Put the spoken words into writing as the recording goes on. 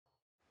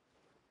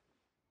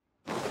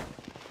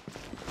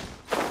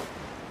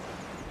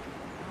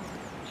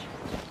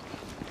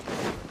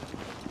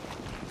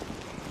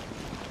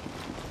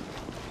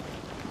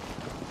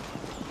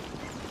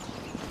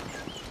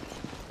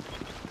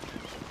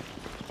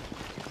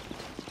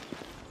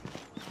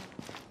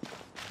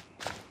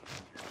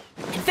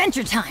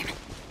Adventure time!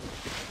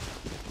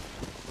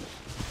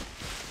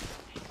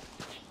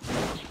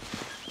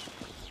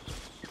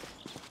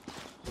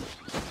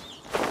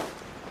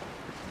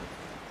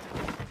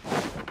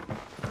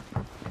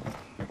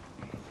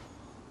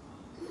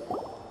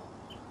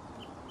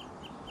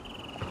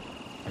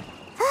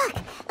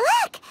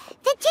 Look!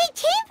 The Jade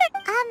Chamber!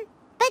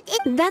 But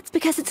it... That's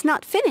because it's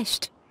not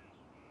finished.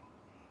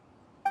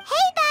 Hey,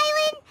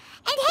 Bywin!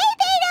 And hey,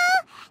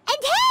 Beto! And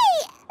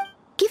hey!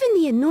 Given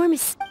the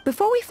enormous...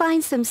 Before we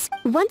find some...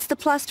 Once the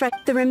plus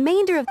strike, the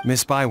remainder of...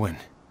 Miss Bywin,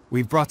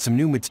 we've brought some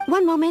new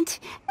One moment.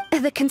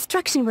 The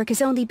construction work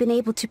has only been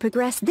able to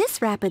progress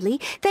this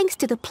rapidly thanks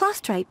to the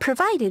plustrite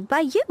provided by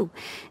you.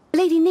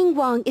 Lady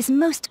Ningguang is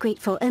most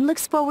grateful and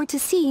looks forward to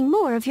seeing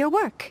more of your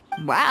work.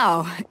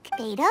 Wow.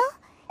 Beto?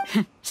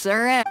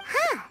 Sure is.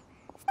 Huh.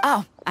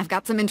 Oh, I've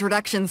got some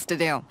introductions to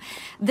do.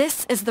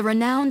 This is the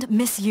renowned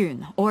Miss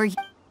Yun, or...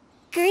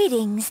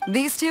 Greetings.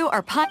 These two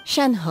are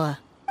Shenhe.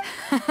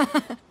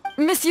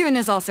 Miss Yun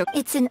is also...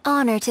 It's an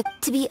honor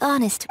to be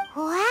honest.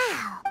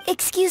 Wow.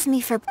 Excuse me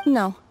for...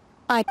 No.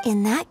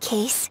 In that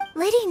case,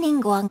 Lady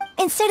Ningguang,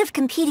 instead of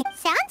competing...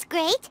 Sounds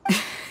great.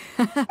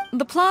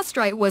 The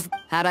plustrite was...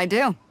 How'd I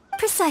do?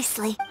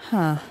 Precisely.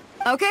 Huh.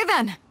 Okay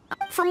then.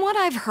 From what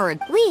I've heard...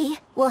 We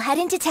will head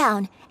into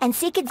town and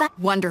seek advice...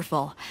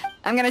 Wonderful.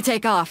 I'm gonna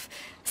take off.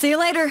 See you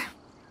later.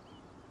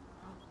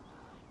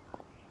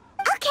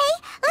 Okay,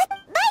 by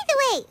the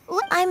way,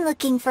 I'm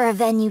looking for a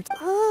venue.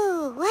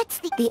 Ooh, what's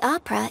the... The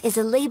opera is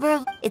a labor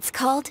of... It's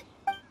called...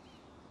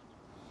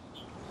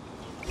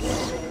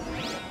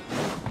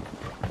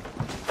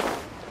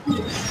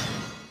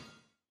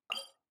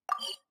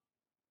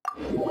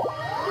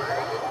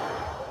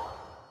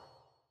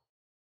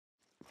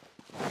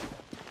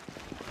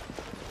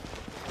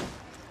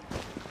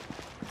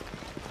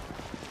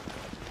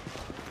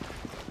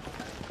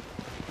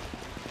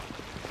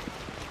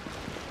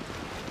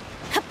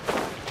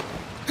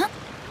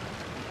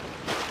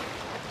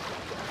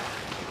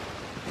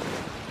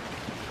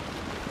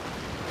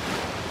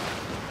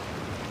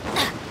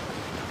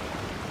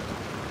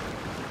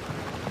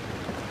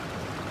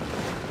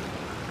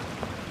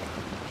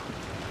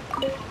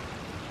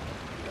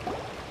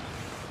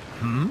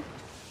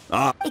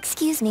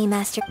 Excuse me,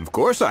 Master. Of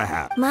course I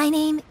have. My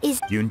name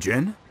is...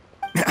 Yunjin?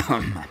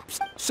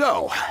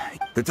 So,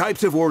 the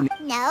types of war...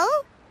 No?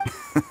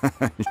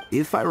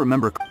 If I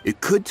remember,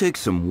 it could take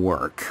some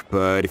work,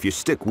 but if you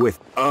stick with...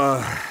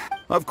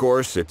 of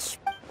course, it's...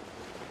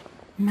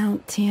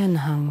 Mount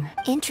Tianheng.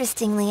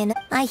 Interestingly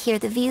enough, I hear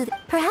the view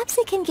that perhaps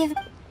it can give...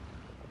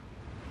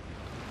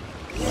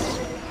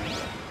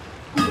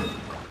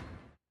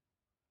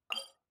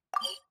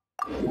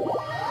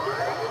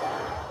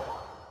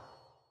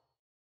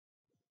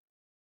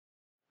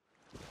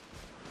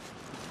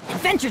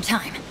 Adventure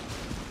time!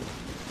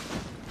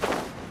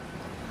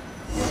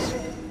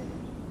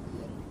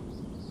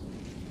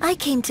 I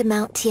came to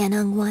Mount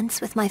Tianheng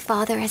once with my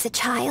father as a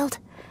child.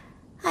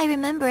 I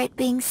remember it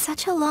being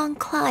such a long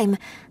climb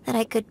that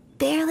I could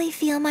barely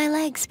feel my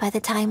legs by the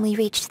time we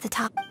reached the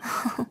top.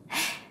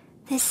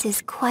 This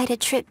is quite a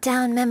trip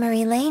down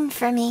memory lane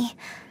for me.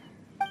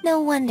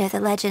 No wonder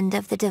the legend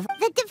of the Divine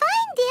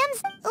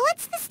Dams...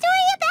 What's the story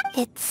about?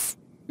 It's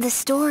the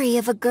story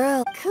of a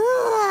girl.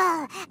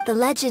 Cool. The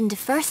legend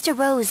first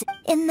arose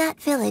in that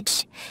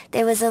village.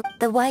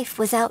 The wife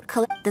was out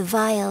the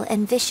vile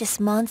and vicious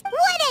monster.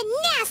 What a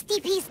nasty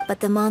piece!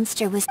 But the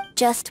monster was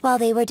just while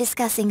they were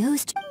discussing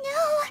who's...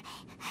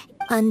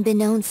 No!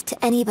 Unbeknownst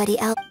to anybody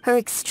else, her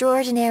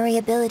extraordinary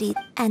ability,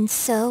 and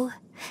so,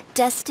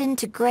 destined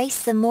to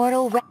grace the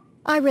mortal...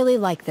 I really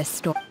like this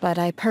story, but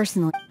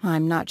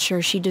I'm not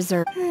sure she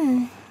deserves...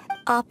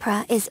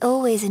 Opera is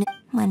always an...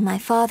 When my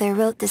father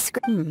wrote the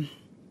script...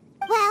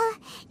 Well,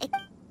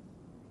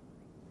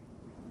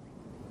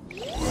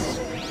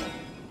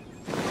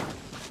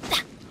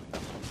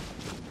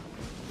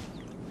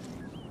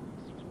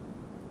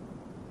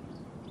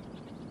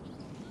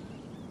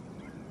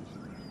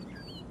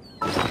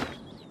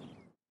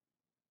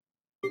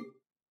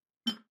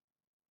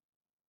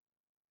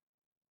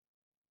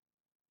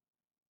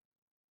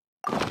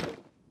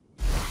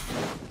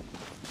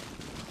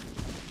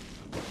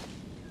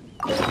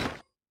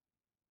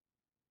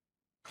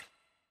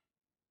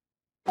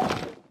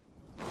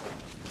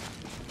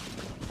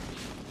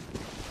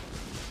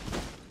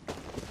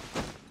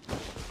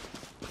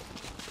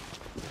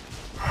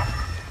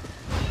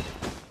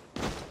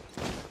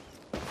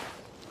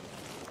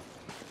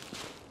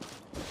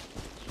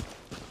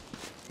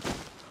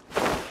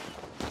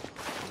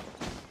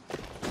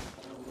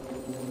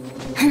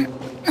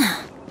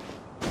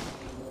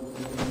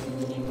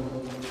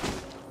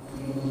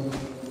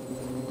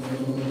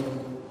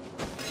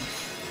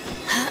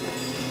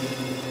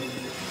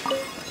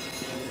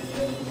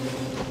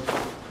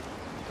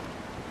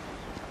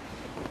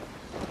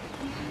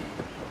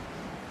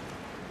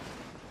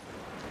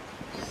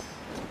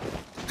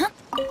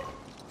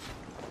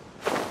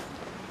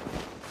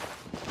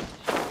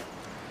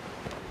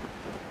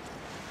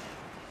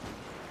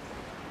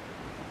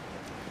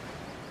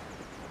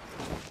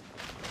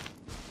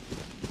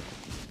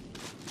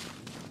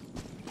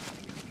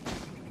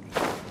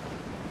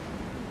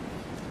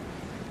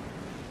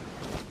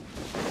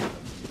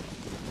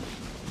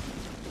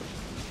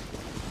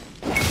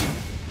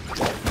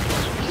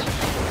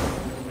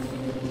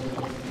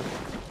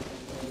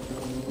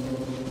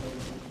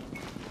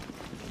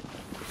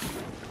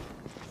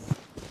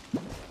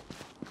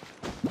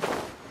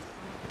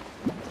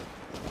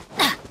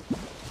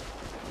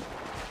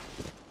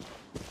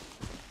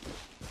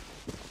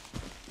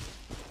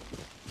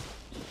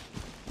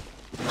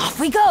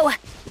 we go!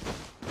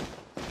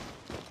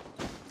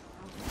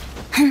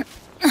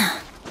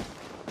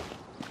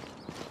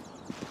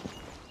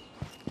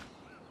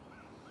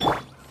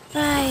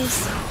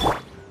 Rise.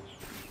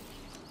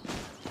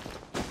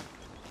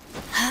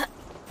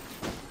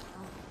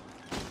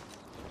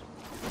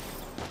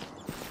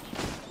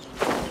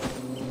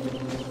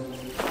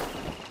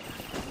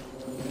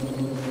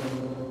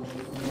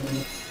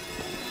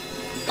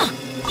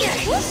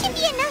 There should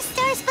be enough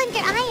stars under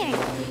iron.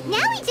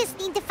 Now we just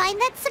need to find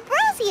that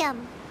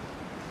Subrosium.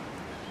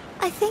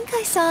 I think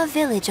I saw a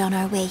village on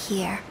our way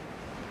here.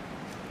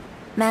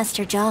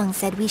 Master Zhang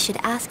said we should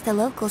ask the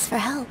locals for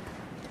help.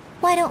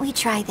 Why don't we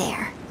try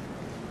there?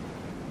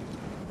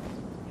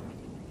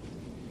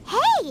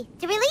 Hey,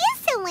 there really is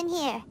someone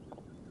here.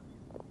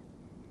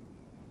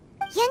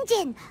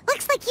 Yunjin,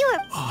 looks like you were...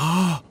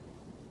 Huh.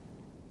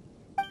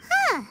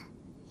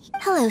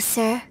 Hello,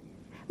 sir.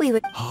 We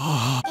were...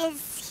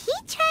 Is he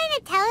trying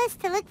to tell us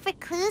to look for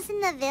clues in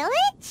the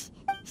village?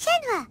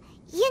 Shenhe,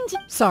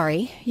 Yunjin...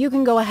 Sorry, you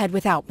can go ahead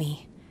without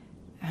me.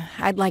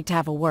 I'd like to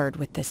have a word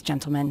with this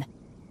gentleman.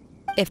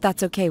 If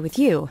that's okay with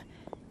you,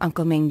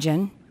 Uncle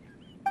Mingjin.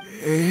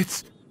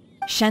 It's...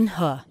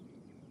 Shenhe.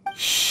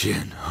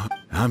 Shenhe.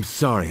 I'm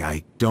sorry,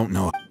 I don't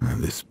know.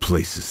 This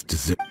place is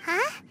deserted.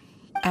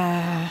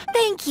 Huh?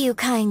 Thank you,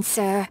 kind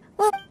sir.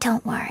 Well,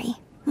 don't worry.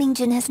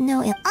 Mingjin has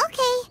no ill...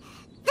 Okay,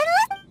 then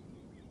let's...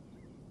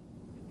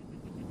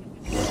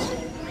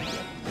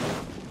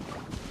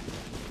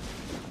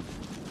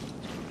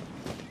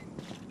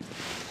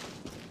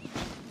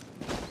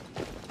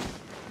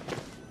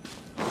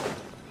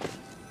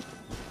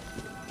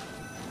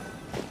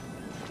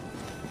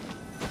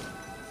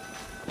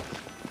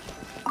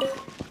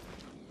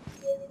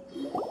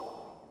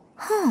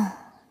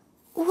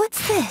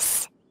 What's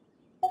this?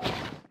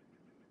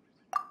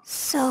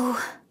 So,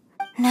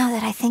 now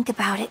that I think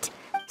about it,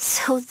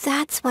 so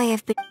that's why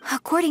I've been...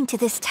 According to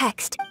this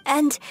text,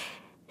 and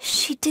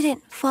she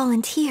didn't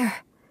volunteer.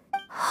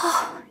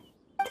 Oh,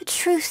 the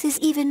truth is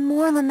even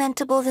more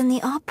lamentable than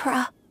the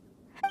opera.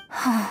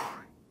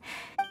 Oh.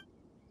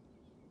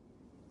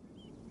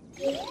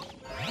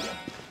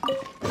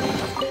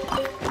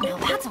 Now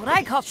that's what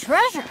I call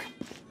treasure!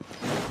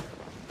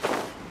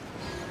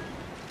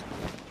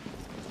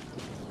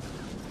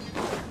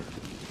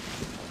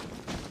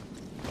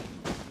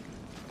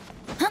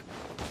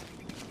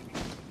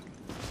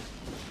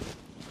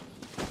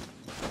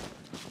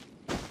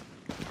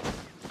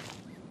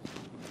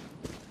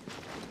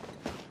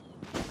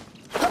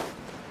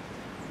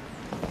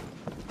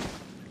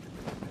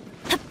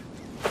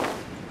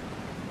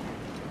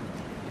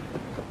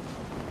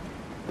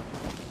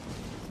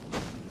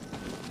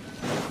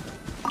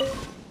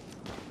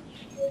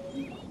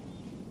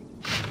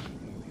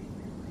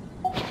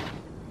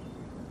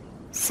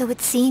 So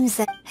it seems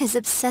that his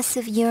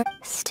obsessive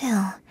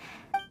still...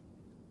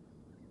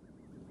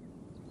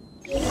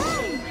 We've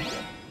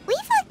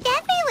looked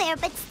everywhere,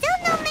 but still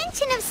no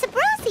mention of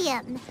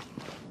Subrosium.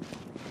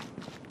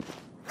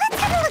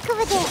 Let's have a look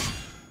over there.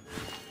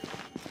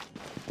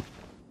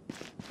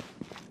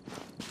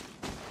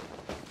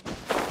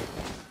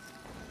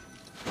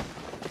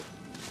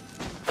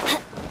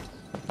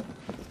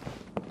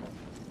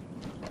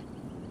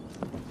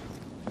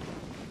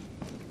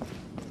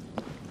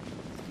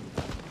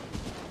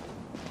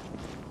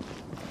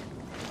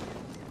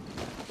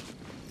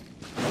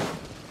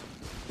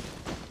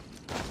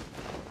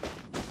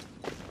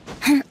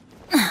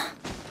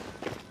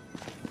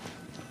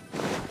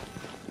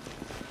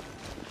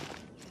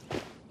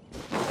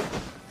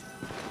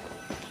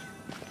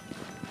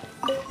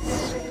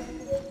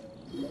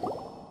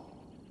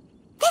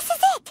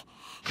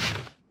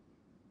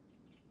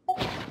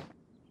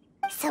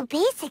 So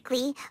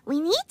basically, we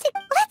need to...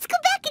 Let's go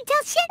back and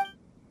tell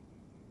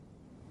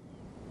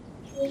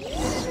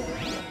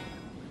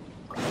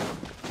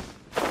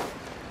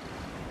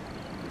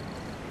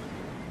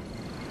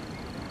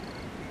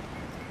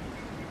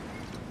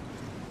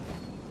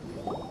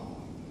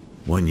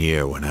One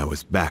year when I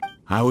was back,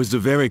 I was a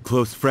very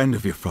close friend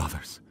of your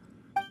father's.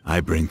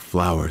 I bring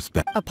flowers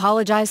back.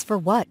 Apologize for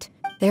what?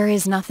 There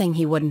is nothing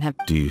he wouldn't have...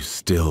 Do you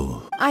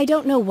still... I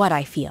don't know what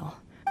I feel.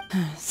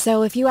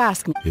 So if you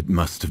ask me... It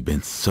must have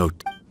been so...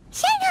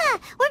 Shenhe,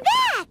 we're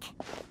back!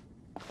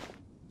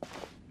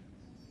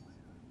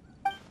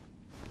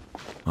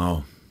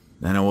 Oh,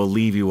 then I will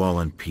leave you all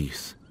in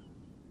peace.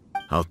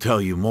 I'll tell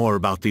you more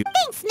about the...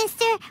 Thanks,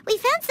 mister. We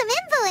found some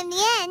info in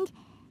the end.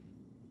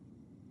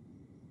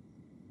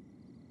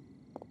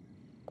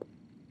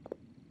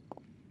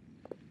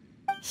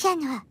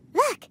 Shenhe,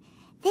 look!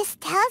 This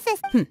tells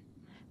us...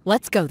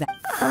 Let's go then.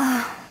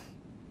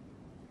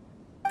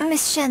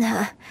 Miss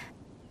Shenhe,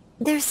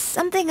 there's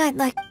something I'd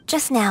like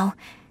just now,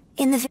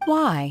 in the...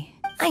 Why?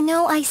 I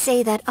know I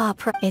say that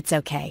opera... It's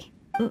okay.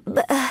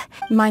 But,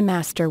 My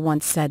master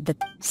once said that,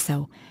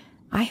 so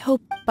I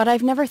hope, but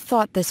I've never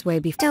thought this way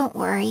before. don't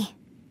worry.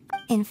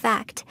 In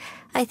fact,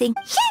 I think...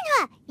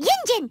 Shenhe!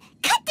 Yunjin!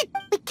 Cut the...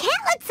 We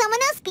can't let someone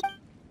else be...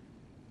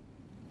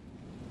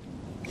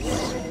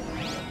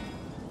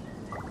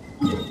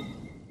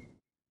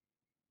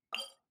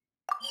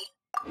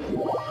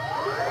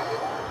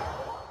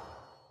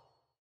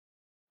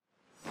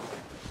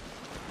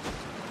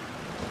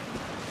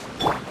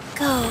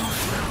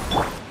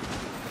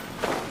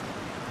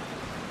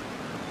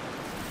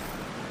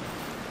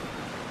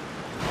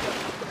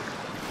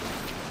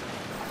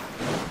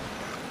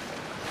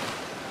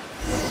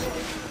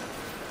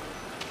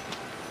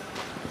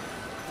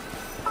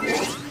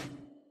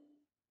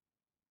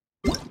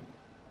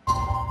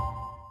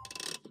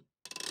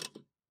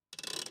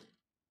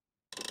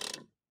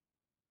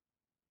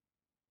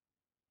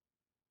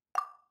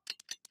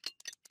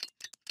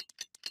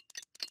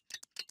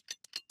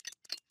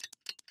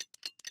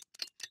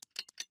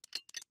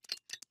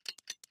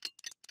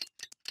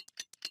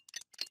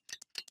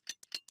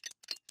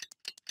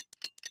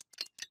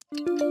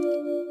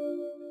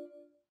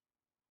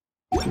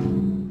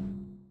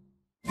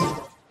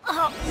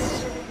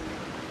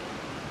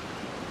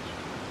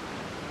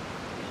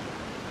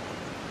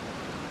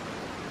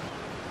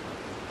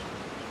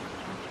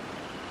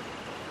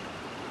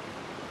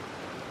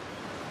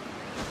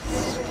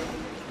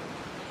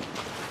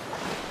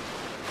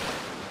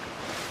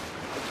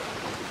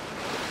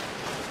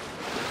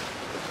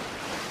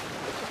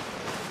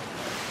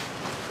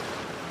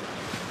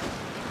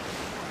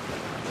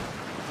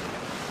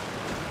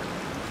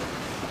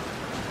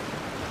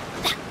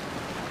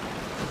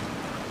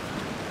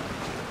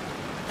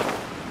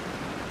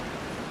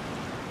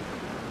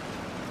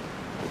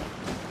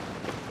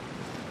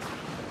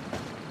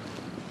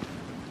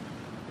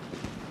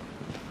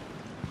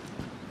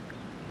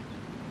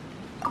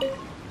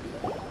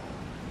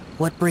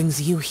 What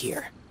brings you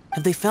here?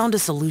 Have they found a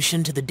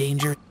solution to the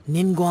danger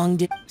Ningguang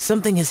did?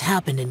 Something has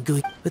happened in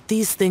Gui, but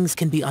these things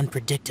can be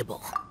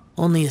unpredictable.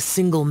 Only a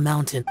single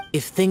mountain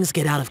if things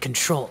get out of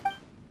control.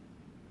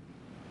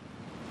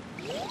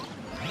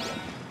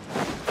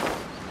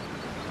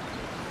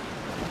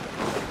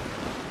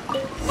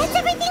 That's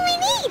everything we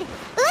need!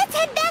 Let's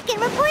head back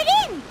and report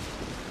in!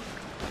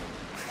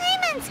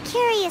 Paimon's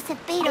curious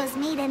if Beto's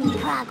made any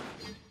progress.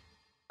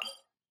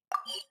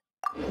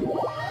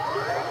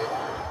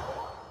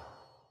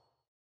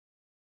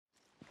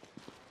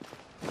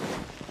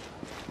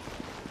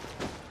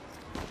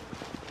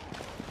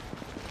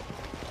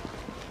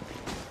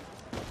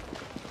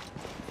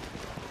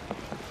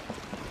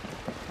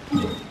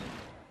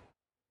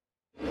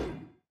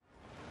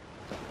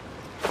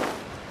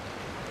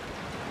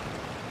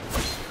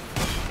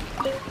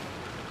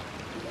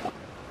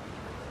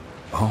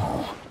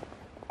 Oh.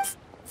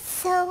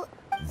 So...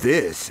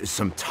 This is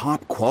some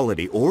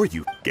top-quality ore,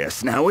 you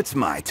guess. Now it's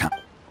my time.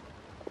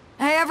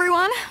 Hey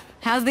everyone,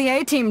 how's the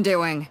A-team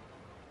doing?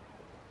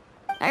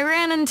 I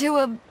ran into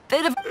a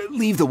bit of...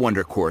 Leave the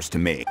wonder course to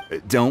me.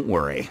 Don't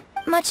worry.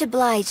 Much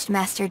obliged,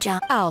 Master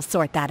John. I'll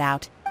sort that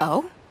out.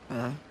 Oh?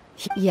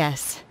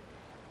 Yes.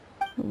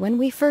 When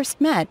we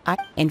first met,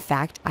 in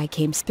fact, I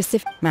came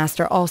specific.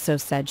 Master also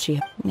said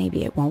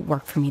maybe it won't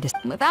work for me to...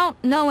 Without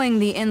knowing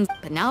the ins...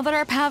 But now that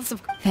our paths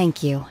have...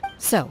 Thank you.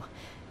 So,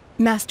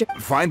 Master...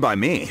 Fine by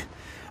me.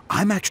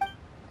 I'm actually...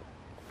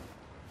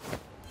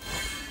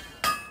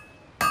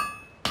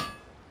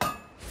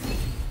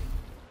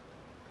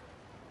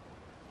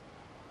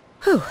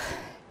 Whew.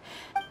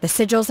 The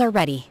sigils are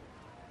ready.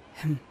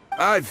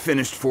 I've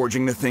finished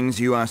forging the things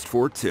you asked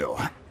for, too.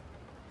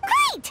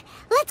 Great!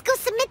 Let's go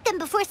submit them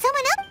before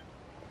someone else...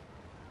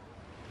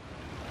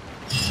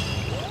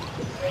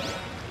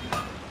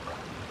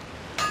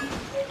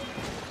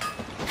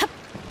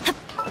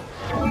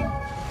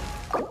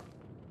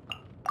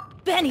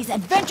 Benny's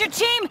adventure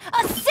team,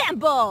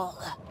 assemble!